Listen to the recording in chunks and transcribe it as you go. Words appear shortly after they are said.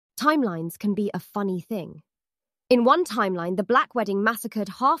Timelines can be a funny thing. In one timeline, the Black Wedding massacred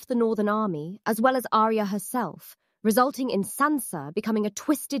half the Northern Army, as well as Arya herself, resulting in Sansa becoming a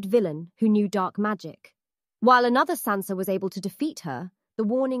twisted villain who knew dark magic. While another Sansa was able to defeat her, the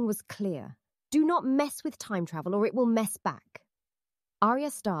warning was clear. Do not mess with time travel or it will mess back.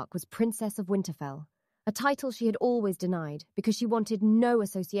 Arya Stark was Princess of Winterfell, a title she had always denied because she wanted no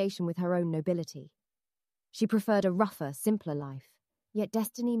association with her own nobility. She preferred a rougher, simpler life, yet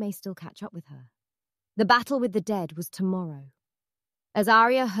destiny may still catch up with her. The battle with the dead was tomorrow. As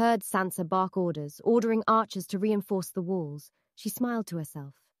Arya heard Sansa bark orders, ordering archers to reinforce the walls, she smiled to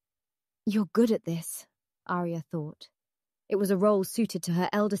herself. You're good at this, Arya thought. It was a role suited to her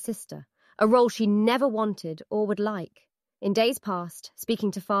elder sister, a role she never wanted or would like. In days past,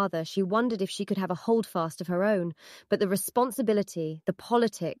 speaking to father, she wondered if she could have a holdfast of her own, but the responsibility, the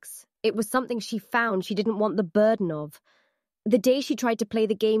politics, it was something she found she didn't want the burden of. The day she tried to play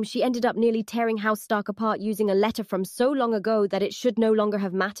the game, she ended up nearly tearing House Stark apart using a letter from so long ago that it should no longer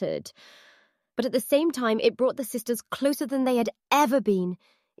have mattered. But at the same time, it brought the sisters closer than they had ever been,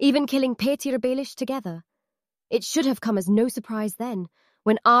 even killing Petyr Baelish together. It should have come as no surprise then,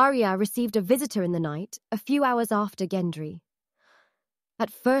 when Arya received a visitor in the night, a few hours after Gendry.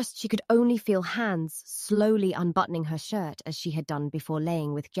 At first, she could only feel hands slowly unbuttoning her shirt as she had done before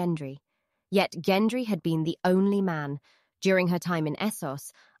laying with Gendry. Yet Gendry had been the only man. During her time in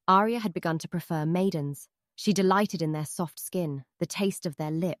Essos, Arya had begun to prefer maidens. She delighted in their soft skin, the taste of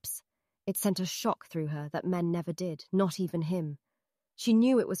their lips. It sent a shock through her that men never did, not even him. She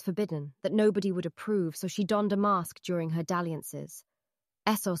knew it was forbidden, that nobody would approve, so she donned a mask during her dalliances.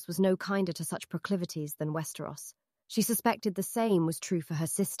 Essos was no kinder to such proclivities than Westeros. She suspected the same was true for her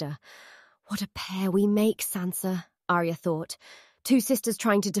sister. What a pair we make, Sansa, Arya thought. Two sisters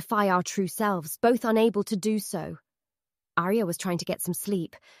trying to defy our true selves, both unable to do so. Arya was trying to get some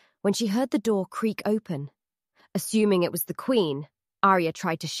sleep when she heard the door creak open. Assuming it was the Queen, Arya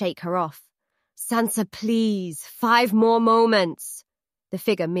tried to shake her off. Sansa, please, 5 more moments. The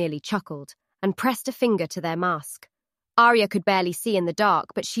figure merely chuckled and pressed a finger to their mask. Arya could barely see in the dark,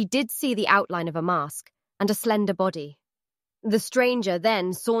 but she did see the outline of a mask and a slender body. The stranger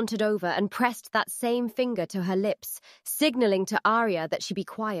then sauntered over and pressed that same finger to her lips, signaling to Arya that she be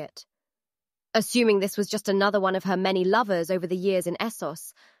quiet. Assuming this was just another one of her many lovers over the years in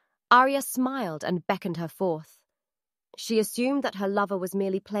Essos, Arya smiled and beckoned her forth. She assumed that her lover was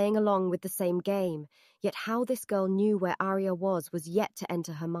merely playing along with the same game, yet how this girl knew where Arya was yet to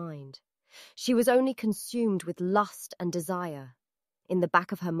enter her mind. She was only consumed with lust and desire. In the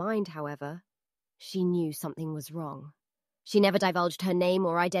back of her mind, however, she knew something was wrong. She never divulged her name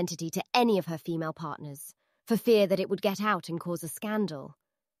or identity to any of her female partners, for fear that it would get out and cause a scandal.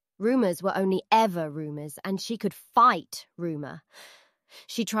 Rumours were only ever rumours, and she could fight rumour.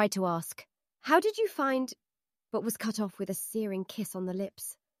 She tried to ask, "How did you find—" but was cut off with a searing kiss on the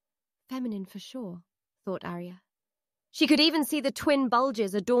lips. Feminine for sure, thought Arya. She could even see the twin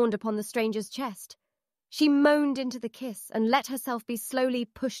bulges adorned upon the stranger's chest. She moaned into the kiss and let herself be slowly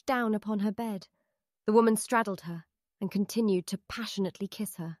pushed down upon her bed. The woman straddled her and continued to passionately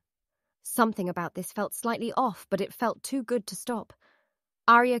kiss her. Something about this felt slightly off, but it felt too good to stop.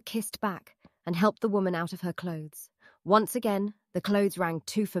 Arya kissed back and helped the woman out of her clothes. Once again, the clothes rang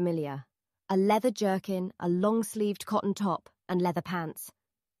too familiar. A leather jerkin, a long-sleeved cotton top, and leather pants.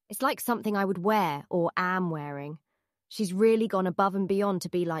 It's like something I would wear or am wearing. She's really gone above and beyond to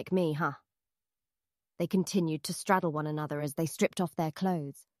be like me, huh? They continued to straddle one another as they stripped off their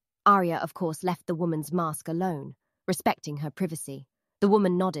clothes. Arya, of course, left the woman's mask alone, respecting her privacy. The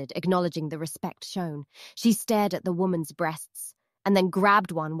woman nodded, acknowledging the respect shown. She stared at the woman's breasts, and then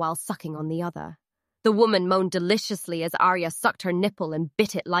grabbed one while sucking on the other. The woman moaned deliciously as Arya sucked her nipple and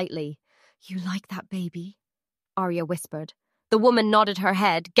bit it lightly. "You like that, baby?" Arya whispered. The woman nodded her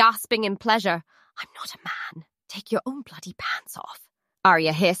head, gasping in pleasure. "I'm not a man. Take your own bloody pants off,"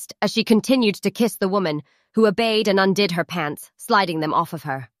 Arya hissed as she continued to kiss the woman, who obeyed and undid her pants, sliding them off of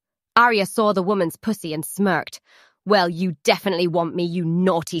her. Arya saw the woman's pussy and smirked. "Well, you definitely want me, you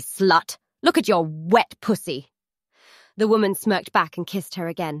naughty slut. Look at your wet pussy." The woman smirked back and kissed her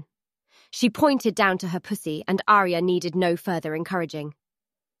again. She pointed down to her pussy, and Arya needed no further encouraging.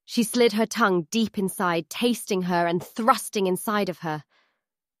 She slid her tongue deep inside, tasting her and thrusting inside of her.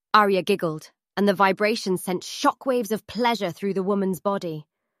 Arya giggled, and the vibration sent shockwaves of pleasure through the woman's body.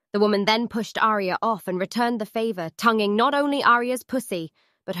 The woman then pushed Arya off and returned the favor, tonguing not only Arya's pussy,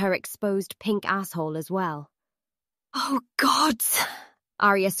 but her exposed pink asshole as well. "Oh, gods!"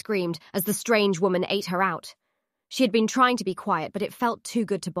 Arya screamed as the strange woman ate her out. She had been trying to be quiet, but it felt too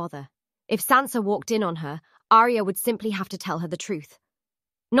good to bother. If Sansa walked in on her, Arya would simply have to tell her the truth.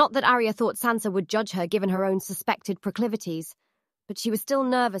 Not that Arya thought Sansa would judge her given her own suspected proclivities, but she was still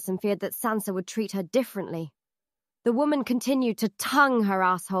nervous and feared that Sansa would treat her differently. The woman continued to tongue her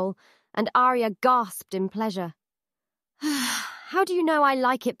asshole, and Arya gasped in pleasure. "How do you know I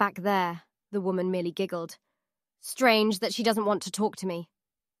like it back there?" the woman merely giggled. "Strange that she doesn't want to talk to me."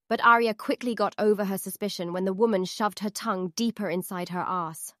 But Arya quickly got over her suspicion when the woman shoved her tongue deeper inside her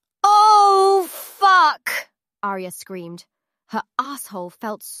ass. "Oh, fuck!" Arya screamed. Her asshole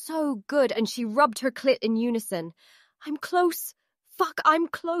felt so good, and she rubbed her clit in unison. "I'm close. Fuck, I'm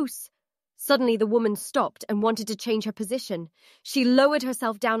close." Suddenly the woman stopped and wanted to change her position. She lowered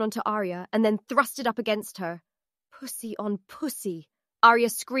herself down onto Arya and then thrusted up against her. Pussy on pussy. Arya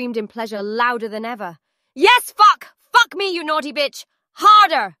screamed in pleasure louder than ever. "Yes, fuck! Fuck me, you naughty bitch!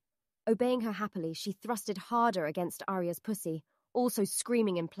 Harder!" Obeying her happily, she thrusted harder against Arya's pussy, also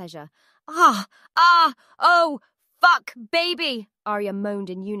screaming in pleasure. "Ah! Ah! Oh! Fuck, baby!" Arya moaned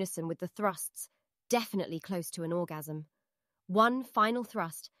in unison with the thrusts, definitely close to an orgasm. One final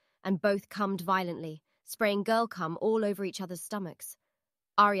thrust, and both cummed violently, spraying girl cum all over each other's stomachs.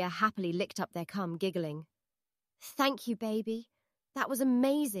 Arya happily licked up their cum, giggling. "Thank you, baby. That was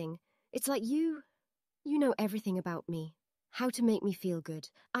amazing. It's like you know everything about me. How to make me feel good.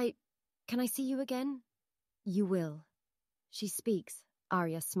 Can I see you again?" "You will." "She speaks."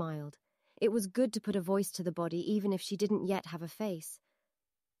 Arya smiled. It was good to put a voice to the body even if she didn't yet have a face.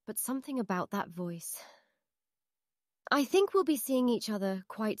 But something about that voice. "I think we'll be seeing each other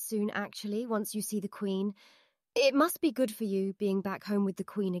quite soon, actually, once you see the Queen. It must be good for you, being back home with the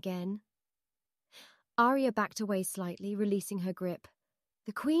Queen again." Arya backed away slightly, releasing her grip.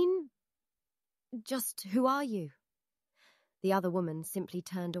 "The Queen? Just who are you?" The other woman simply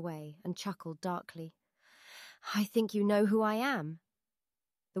turned away and chuckled darkly. "I think you know who I am."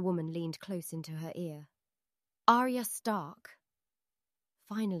 The woman leaned close into her ear. "Arya Stark."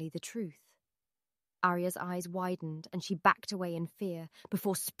 Finally, the truth. Arya's eyes widened and she backed away in fear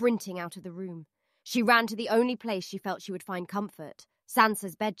before sprinting out of the room. She ran to the only place she felt she would find comfort,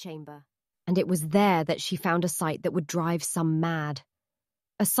 Sansa's bedchamber. And it was there that she found a sight that would drive some mad.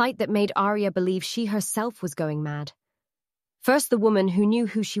 A sight that made Arya believe she herself was going mad. First the woman who knew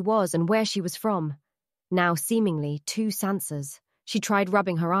who she was and where she was from. Now seemingly 2 Sansas. She tried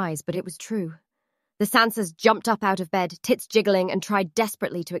rubbing her eyes, but it was true. The Sansas jumped up out of bed, tits jiggling, and tried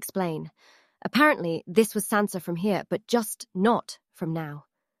desperately to explain. Apparently, this was Sansa from here, but just not from now.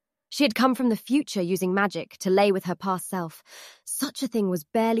 She had come from the future using magic to lay with her past self. Such a thing was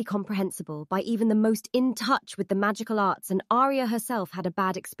barely comprehensible by even the most in touch with the magical arts, and Arya herself had a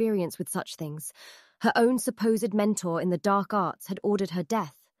bad experience with such things. Her own supposed mentor in the dark arts had ordered her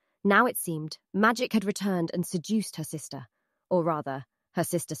death. Now it seemed magic had returned and seduced her sister. Or rather, her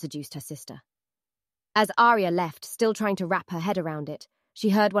sister seduced her sister. As Arya left, still trying to wrap her head around it, she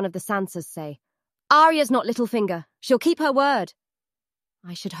heard one of the Sansas say, "Arya's not Littlefinger. She'll keep her word."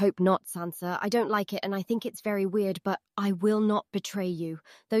 "I should hope not, Sansa. I don't like it, and I think it's very weird, but I will not betray you.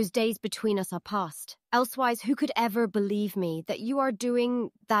 Those days between us are past. Elsewise, who could ever believe me that you are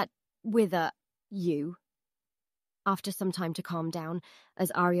doing that with you?" After some time to calm down,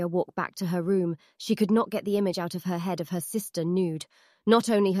 as Arya walked back to her room, she could not get the image out of her head of her sister nude. Not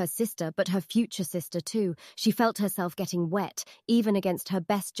only her sister, but her future sister too. She felt herself getting wet, even against her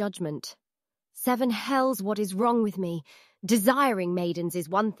best judgment. 7 hells, what is wrong with me? Desiring maidens is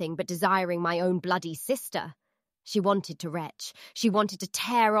one thing, but desiring my own bloody sister. She wanted to retch. She wanted to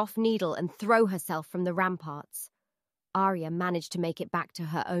tear off Needle and throw herself from the ramparts. Arya managed to make it back to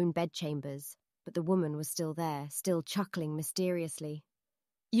her own bedchambers, but the woman was still there, still chuckling mysteriously.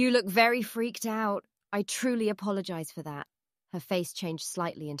 "You look very freaked out. I truly apologize for that." Her face changed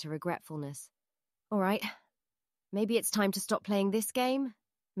slightly into regretfulness. "All right. Maybe it's time to stop playing this game.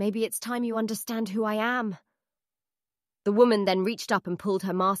 Maybe it's time you understand who I am." The woman then reached up and pulled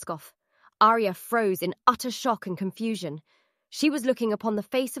her mask off. Arya froze in utter shock and confusion. She was looking upon the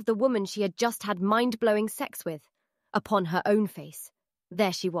face of the woman she had just had mind-blowing sex with. Upon her own face.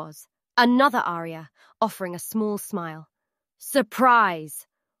 There she was. Another Arya, offering a small smile. "Surprise!"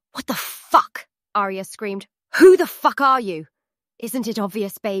 "What the fuck?" Arya screamed. "Who the fuck are you?" "Isn't it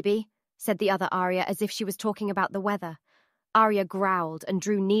obvious, baby?" said the other Arya as if she was talking about the weather. Arya growled and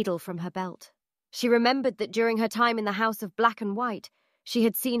drew Needle from her belt. She remembered that during her time in the House of Black and White, she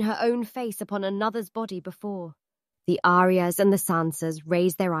had seen her own face upon another's body before. The Aryas and the Sansas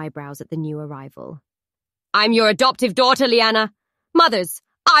raised their eyebrows at the new arrival. "I'm your adoptive daughter, Lyanna. Mothers,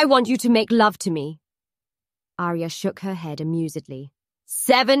 I want you to make love to me." Arya shook her head amusedly.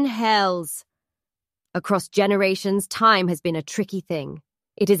 7 hells! Across generations, time has been a tricky thing.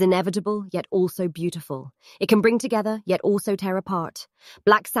 It is inevitable, yet also beautiful. It can bring together, yet also tear apart.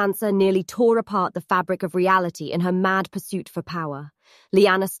 Black Sansa nearly tore apart the fabric of reality in her mad pursuit for power.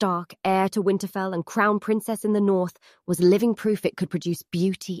 Lyanna Stark, heir to Winterfell and crown princess in the north, was living proof it could produce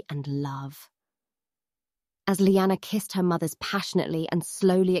beauty and love. As Lyanna kissed her mothers passionately and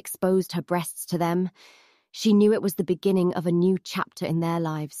slowly exposed her breasts to them, she knew it was the beginning of a new chapter in their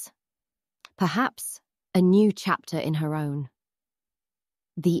lives. Perhaps a new chapter in her own.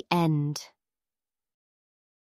 The end.